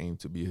always aim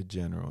to be a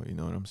general, you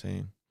know what I'm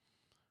saying?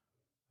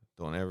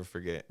 Don't ever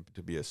forget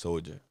to be a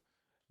soldier.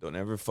 Don't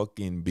ever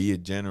fucking be a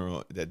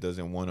general that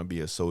doesn't want to be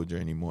a soldier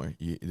anymore.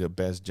 The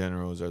best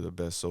generals are the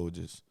best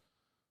soldiers.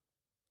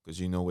 Because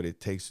you know what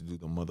it takes to do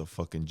the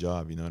motherfucking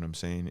job, you know what I'm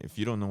saying? If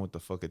you don't know what the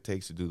fuck it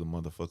takes to do the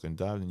motherfucking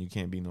job, then you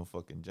can't be no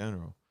fucking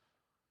general.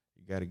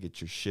 You got to get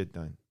your shit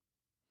done.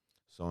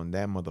 So on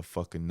that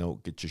motherfucking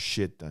note, get your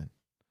shit done.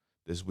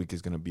 This week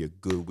is going to be a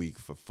good week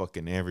for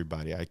fucking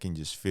everybody. I can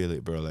just feel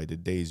it, bro. Like, the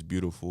day's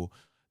beautiful.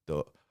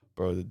 The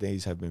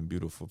days have been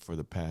beautiful for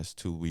the past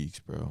 2 weeks,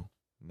 bro.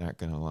 Not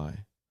going to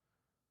lie.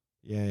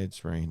 Yeah,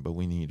 it's rain, but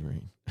we need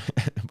rain.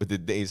 But the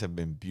days have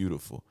been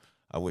beautiful.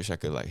 I wish I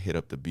could, like, hit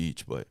up the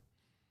beach, but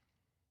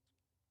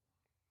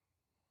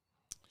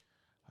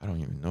I don't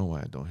even know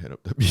why I don't hit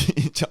up the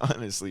beach,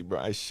 honestly, bro.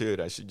 I should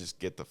just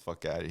get the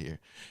fuck out of here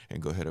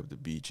and go hit up the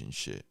beach and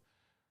shit.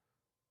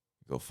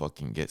 Go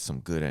fucking get some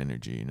good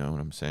energy, you know what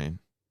I'm saying?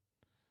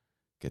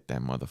 Get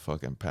that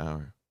motherfucking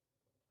power.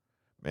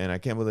 Man, I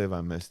can't believe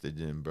I missed the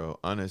gym, bro.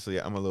 Honestly,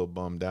 I'm a little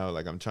bummed out.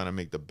 Like, I'm trying to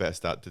make the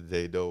best out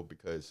today, though,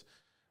 because,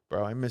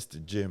 bro, I missed the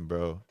gym,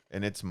 bro.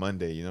 And it's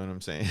Monday, you know what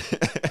I'm saying?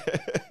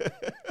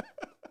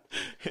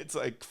 It's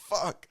like,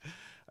 fuck.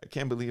 I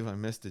can't believe I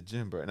missed the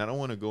gym, bro. And I don't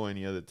want to go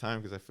any other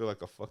time because I feel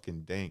like a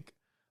fucking dank.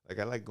 Like,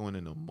 I like going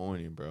in the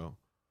morning, bro.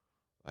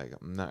 Like,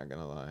 I'm not going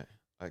to lie.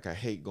 Like, I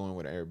hate going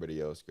where everybody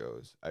else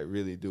goes. I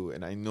really do.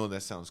 And I know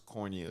that sounds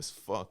corny as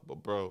fuck,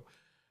 but, bro,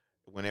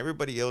 when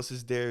everybody else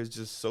is there, it's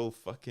just so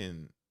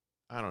fucking,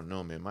 I don't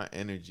know, man. My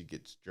energy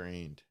gets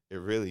drained. It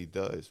really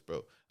does,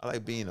 bro. I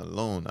like being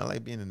alone. I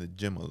like being in the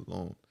gym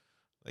alone.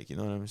 Like, you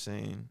know what I'm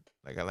saying?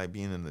 Like, I like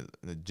being in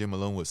the gym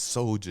alone with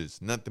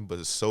soldiers. Nothing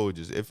but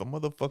soldiers. If a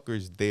motherfucker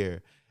is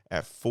there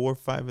at 4 or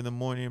 5 in the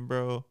morning,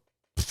 bro,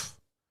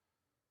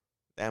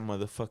 that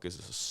motherfucker is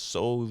a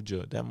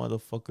soldier. That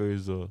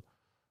motherfucker's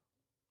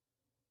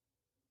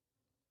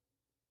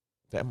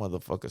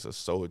a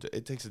soldier.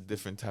 It takes a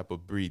different type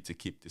of breed to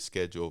keep the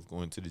schedule of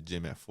going to the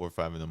gym at 4 or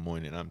 5 in the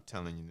morning. I'm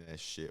telling you that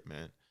shit,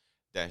 man.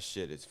 That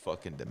shit is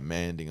fucking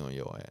demanding on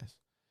your ass.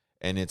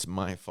 And it's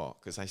my fault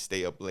because I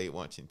stay up late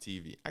watching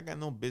TV. I got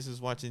no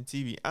business watching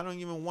TV. I don't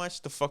even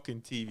watch the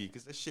fucking TV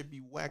because that shit be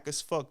whack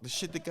as fuck. The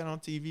shit that got on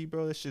TV,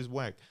 bro, that shit's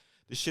whack.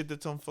 The shit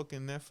that's on fucking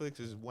Netflix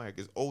is whack.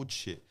 It's old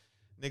shit.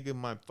 Nigga,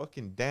 my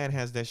fucking dad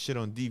has that shit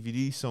on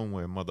DVD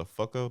somewhere,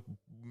 motherfucker.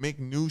 Make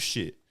new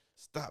shit.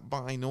 Stop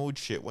buying old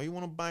shit. Why you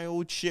want to buy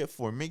old shit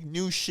for? Make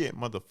new shit,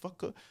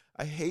 motherfucker.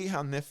 I hate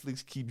how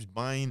Netflix keeps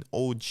buying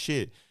old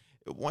shit.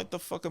 What the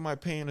fuck am I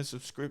paying a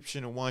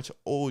subscription to watch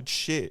old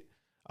shit?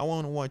 I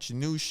want to watch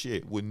new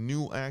shit with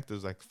new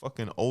actors like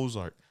fucking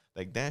Ozark.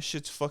 Like, that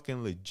shit's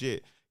fucking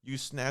legit. You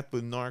snap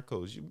with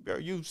Narcos.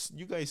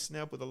 You guys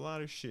snap with a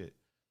lot of shit.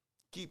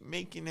 Keep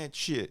making that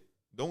shit.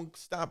 Don't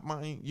stop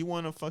buying. You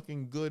want a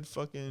fucking good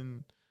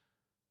fucking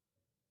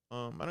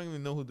I don't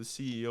even know who the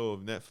CEO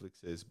of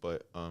Netflix is,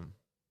 but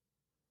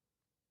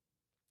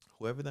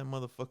whoever that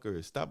motherfucker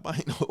is, stop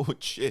buying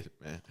old shit,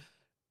 man.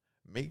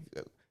 Make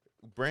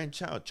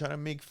branch out, try to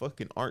make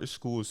fucking art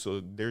schools so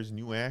there's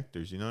new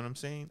actors. You know what I'm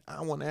saying?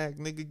 I want to act,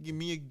 nigga. Give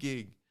me a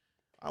gig.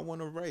 I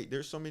want to write.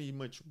 There's so many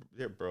much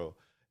there, bro.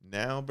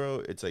 Now,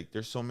 bro, it's like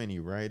there's so many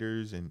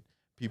writers and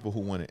people who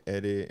want to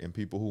edit and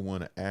people who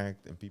want to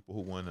act and people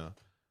who want to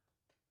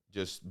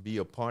just be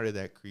a part of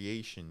that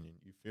creation.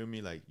 You feel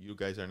me? Like you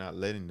guys are not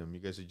letting them. You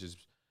guys are just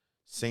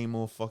same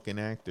old fucking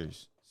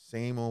actors,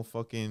 same old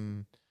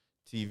fucking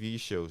TV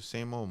shows,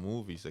 same old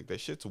movies. Like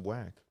that shit's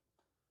whack.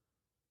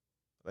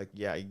 Like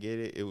yeah, I get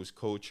it. It was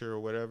culture or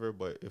whatever,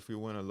 but if we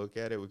want to look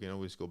at it, we can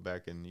always go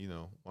back and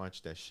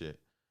watch that shit.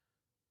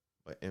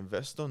 But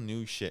invest on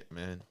new shit,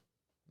 man.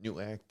 New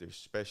actors,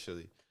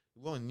 especially.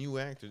 You want new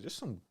actors? There's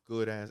some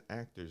good ass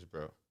actors,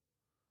 bro.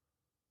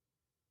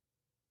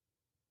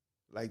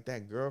 Like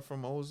that girl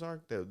from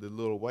Ozark, the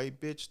little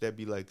white bitch that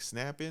be like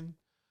snapping.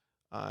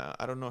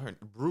 I don't know her.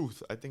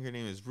 Ruth. I think her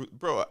name is Ruth.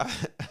 Bro,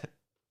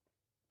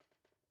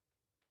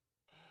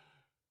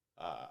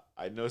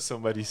 I know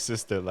somebody's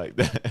sister like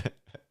that.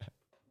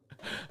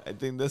 I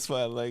think that's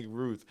why I like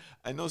Ruth.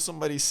 I know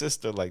somebody's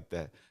sister like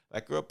that. I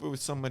grew up with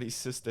somebody's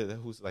sister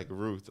who's like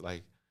Ruth,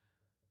 like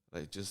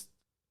just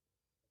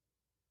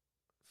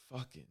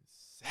fucking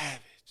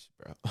savage,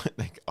 bro.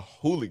 Like a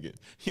hooligan.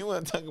 You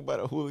want to talk about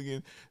a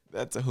hooligan?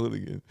 That's a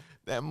hooligan.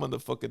 That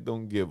motherfucker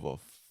don't give a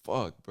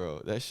fuck, bro.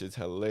 That shit's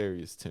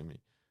hilarious to me.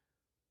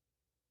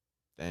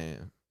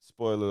 Damn.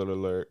 Spoiler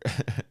alert.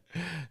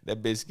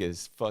 That bitch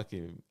gets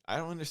fucking. I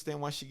don't understand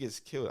why she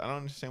gets killed. I don't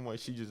understand why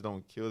she just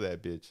don't kill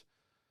that bitch.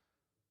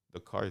 The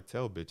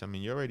cartel bitch. I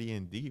mean, you're already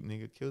in deep,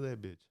 nigga. Kill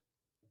that bitch.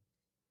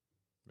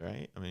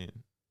 Right? I mean,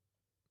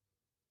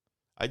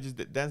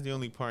 that's the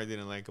only part I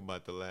didn't like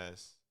about the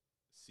last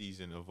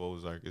season of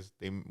Ozark is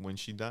when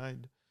she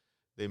died,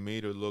 they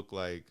made her look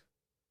like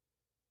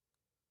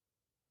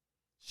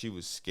she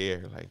was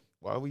scared. Like,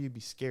 why would you be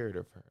scared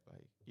of her?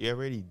 Like, you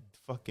already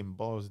fucking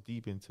balls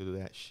deep into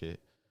that shit.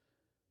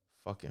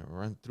 Fucking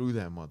run through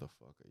that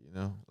motherfucker, you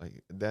know?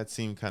 Like that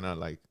seemed kind of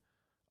like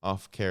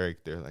off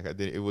character. Like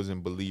it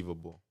wasn't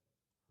believable.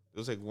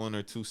 There was like one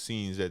or two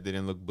scenes that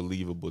didn't look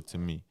believable to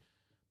me.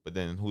 But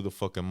then who the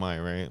fuck am I,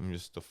 right? I'm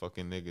just a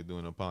fucking nigga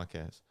doing a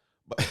podcast.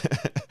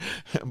 But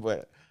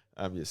but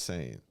I'm just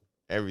saying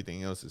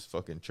everything else is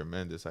fucking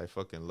tremendous. I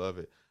fucking love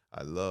it.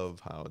 I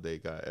love how they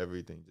got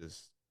everything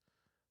just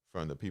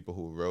from the people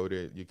who wrote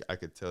it. I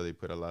could tell they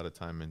put a lot of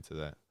time into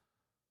that.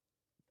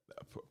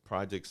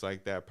 Projects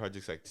like that,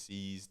 projects like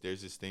Seas.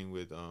 There's this thing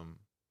with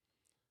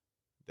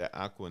that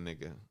Aqua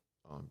nigga,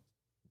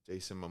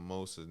 Jason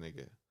Mimosa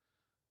nigga.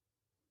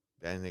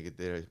 That nigga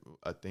did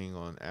a thing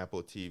on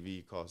Apple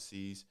TV called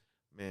Seas,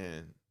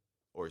 man,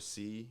 or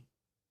C,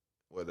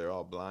 where they're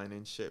all blind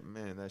and shit.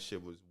 Man, that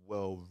shit was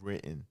well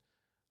written.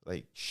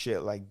 Like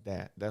shit like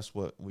that. That's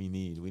what we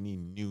need. We need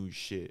new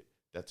shit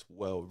that's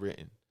well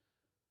written.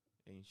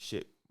 Ain't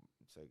shit.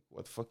 It's like,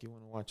 what the fuck you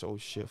want to watch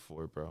old shit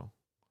for, bro?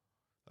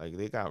 Like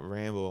they got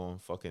Rambo on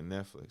fucking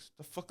Netflix.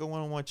 The fuck I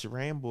want to watch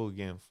Rambo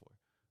again for?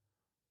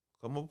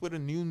 Come up with a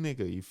new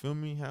nigga. You feel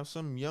me? Have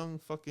some young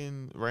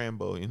fucking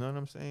Rambo. You know what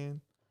I'm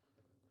saying?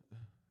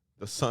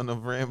 The son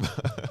of Rambo.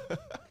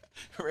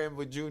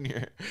 Rambo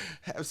Jr.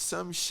 Have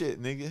some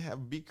shit,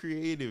 nigga. Be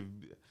creative.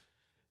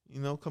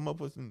 You know, come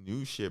up with some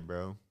new shit,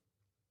 bro.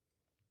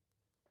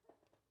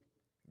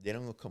 They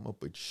don't come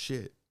up with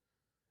shit.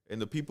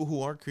 And the people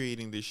who are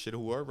creating this shit,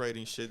 who are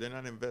writing shit, they're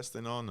not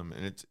investing on them.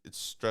 And it's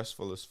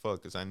stressful as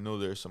fuck because I know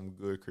there's some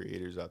good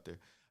creators out there.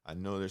 I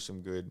know there's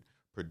some good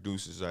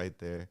producers right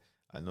there.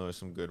 I know there's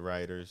some good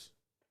writers.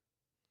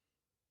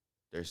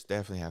 There's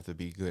definitely have to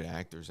be good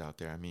actors out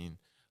there. I mean,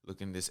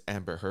 look at this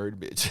Amber Heard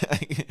bitch.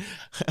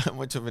 How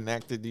much of an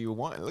actor do you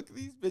want? Look at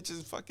these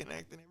bitches fucking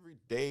acting every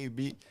day,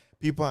 B.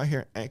 People out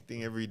here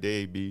acting every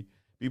day, B.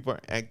 People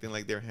are acting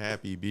like they're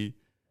happy, B.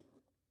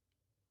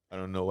 I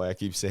don't know why I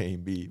keep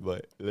saying B,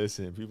 but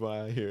listen, people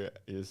out here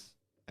is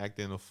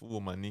acting a fool,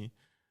 my knee.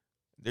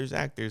 There's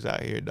actors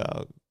out here,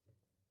 dog.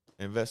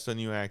 Invest on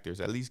new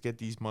actors. At least get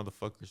these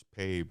motherfuckers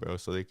paid, bro,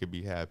 so they could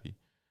be happy.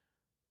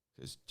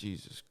 Because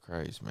Jesus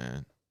Christ,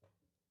 man.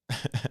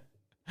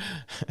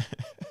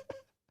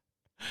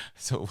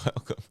 So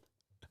welcome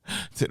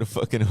to the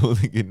fucking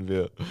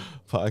Hooliganville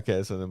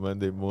podcast on a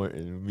Monday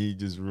morning. Me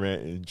just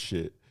ranting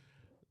shit.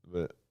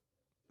 But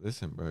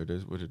listen, bro,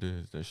 that's what it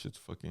is. That shit's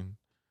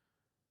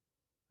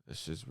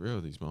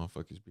real. These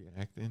motherfuckers be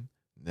acting.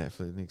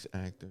 Netflix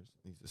actors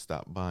need to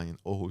stop buying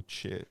old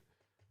shit.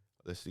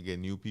 Let's get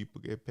new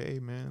people get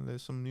paid, man.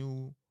 Let some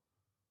new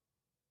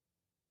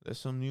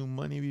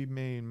money be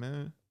made,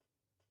 man.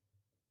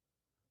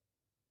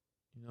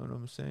 You know what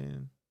I'm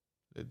saying?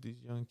 Let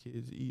these young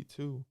kids eat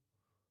too.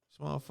 This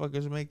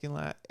motherfuckers making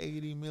like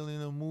 80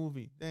 million a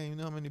movie. Dang, you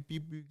know how many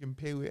people you can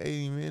pay with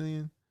 80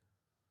 million?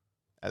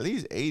 At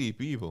least 80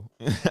 people.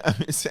 I'm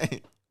just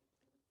saying.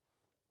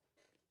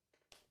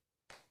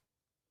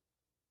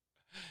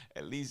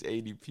 At least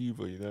 80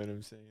 people, you know what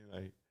I'm saying?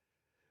 Like,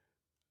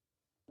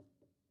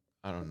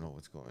 I don't know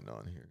what's going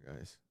on here,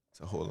 guys. It's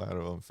a whole lot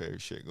of unfair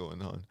shit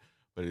going on,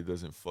 but it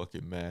doesn't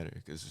fucking matter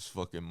because it's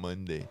fucking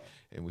Monday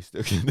and we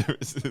still get the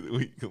rest of the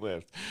week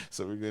left.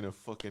 So we're gonna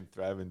fucking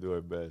thrive and do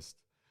our best.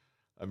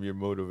 I'm your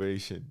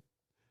motivation.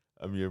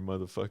 I'm your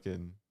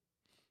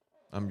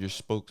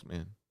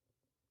spokesman.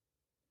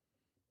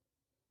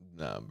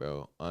 Nah,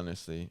 bro.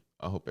 Honestly,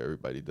 I hope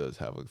everybody does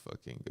have a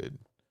fucking good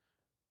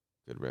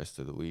rest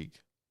of the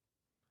week.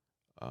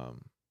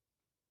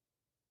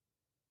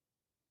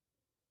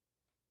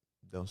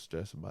 Don't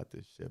stress about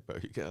this shit, bro.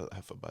 You gotta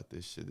laugh about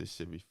this shit. This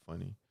shit be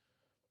funny.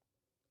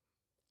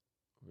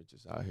 We're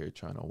just out here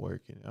trying to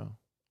work, you know.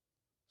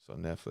 So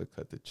Netflix,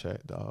 cut the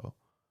check, dog.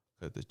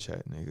 Cut the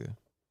check, nigga.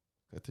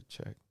 Cut the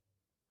check.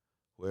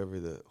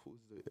 Who's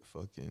the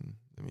fucking,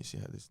 let me see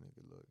how this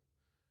nigga look.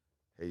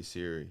 Hey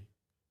Siri,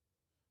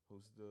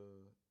 who's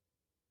the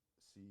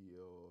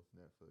CEO of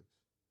Netflix?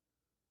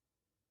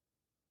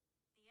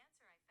 The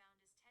answer I found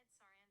is Ted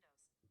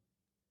Sarandos.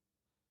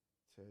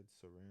 Ted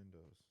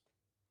Sarandos.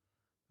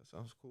 That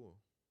sounds cool.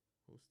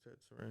 Who's Ted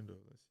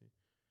Sarandos? Let's see.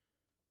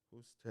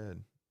 Who's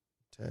Ted?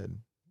 Ted,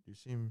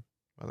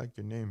 I like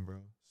your name, bro.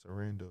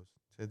 Sarandos.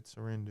 Ted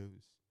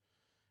Sarandos.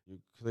 You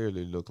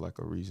clearly look like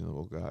a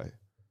reasonable guy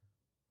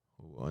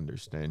who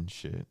understands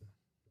shit.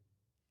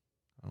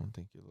 I don't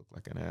think you look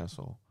like an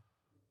asshole.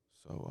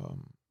 So,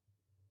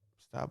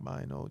 stop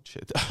buying old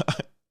shit.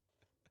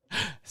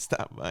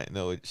 Stop buying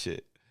old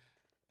shit.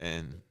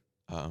 And,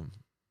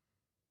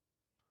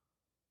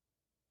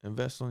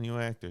 invest on new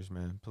actors,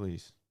 man,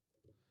 please.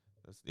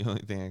 That's the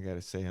only thing I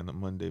gotta say on a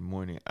Monday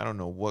morning. I don't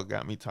know what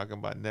got me talking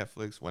about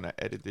Netflix. When I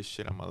edit this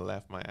shit, I'm gonna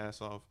laugh my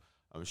ass off.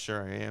 I'm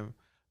sure I am.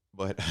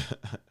 But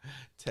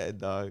Ted,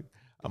 dog,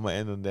 I'm gonna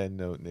end on that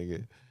note,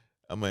 nigga.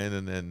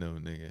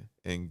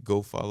 And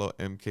go follow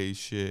MK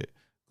shit.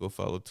 Go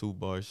follow 2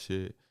 Bar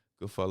shit.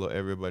 Go follow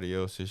everybody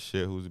else's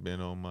shit who's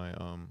been on my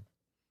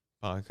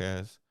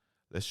podcast.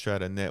 Let's try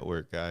to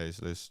network, guys.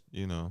 Let's,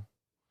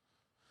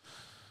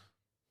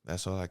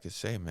 that's all I could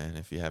say, man.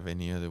 If you have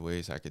any other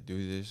ways I could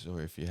do this,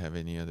 or if you have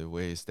any other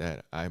ways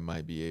that I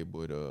might be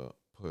able to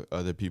put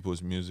other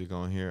people's music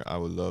on here, I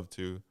would love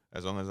to.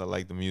 As long as I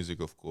like the music,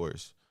 of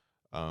course.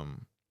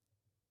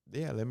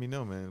 Yeah, let me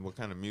know, man, what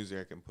kind of music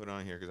I can put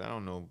on here, because I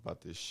don't know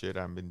about this shit.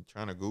 I've been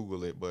trying to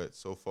Google it, but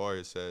so far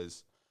it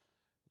says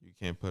you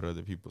can't put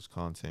other people's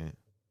content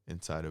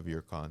inside of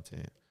your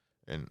content.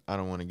 And I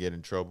don't want to get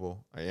in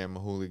trouble. I am a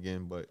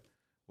hooligan, but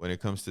when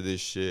it comes to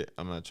this shit,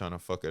 I'm not trying to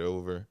fuck it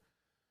over.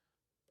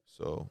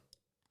 So,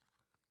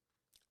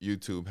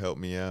 YouTube, help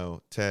me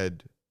out.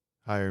 Ted,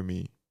 hire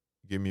me.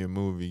 Give me a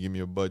movie. Give me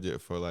a budget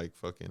for like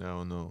fucking, I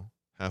don't know,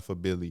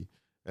 $500 million.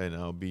 And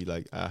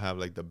I'll have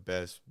like the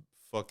best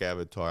fuck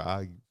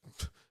avatar.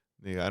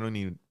 Nigga, I don't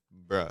need,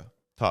 bruh,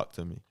 talk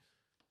to me.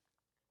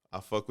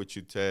 I fuck with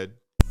you, Ted.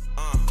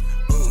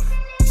 Ooh,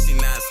 she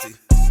nasty.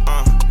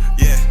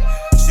 Yeah,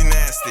 she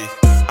nasty.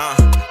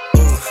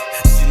 Ooh,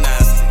 she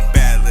nasty.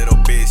 Bad little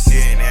bitch, she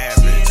ain't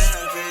average.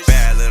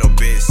 Bad little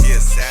bitch, she a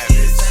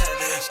savage.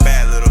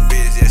 Bad little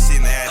bitch, yeah, she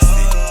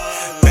nasty.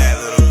 Bad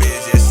little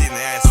bitch, yeah, she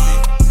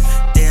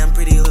nasty. Damn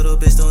pretty little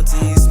bitch, don't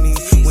tease me.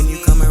 When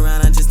you come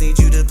around, I just need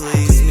you to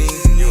please me.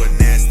 You a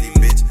nasty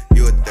bitch,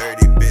 you a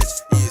dirty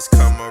bitch. You just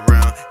come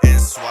around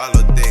and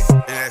swallow dick.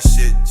 And that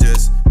shit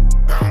just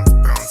bounce,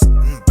 bounce,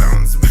 bounce,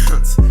 bounce,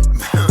 bounce,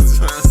 bounce,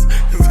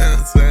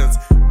 bounce, bounce,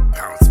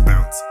 bounce,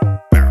 bounce,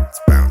 bounce,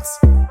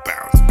 bounce,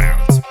 bounce,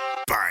 bounce,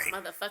 bang.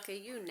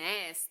 Motherfucker, you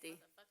nasty.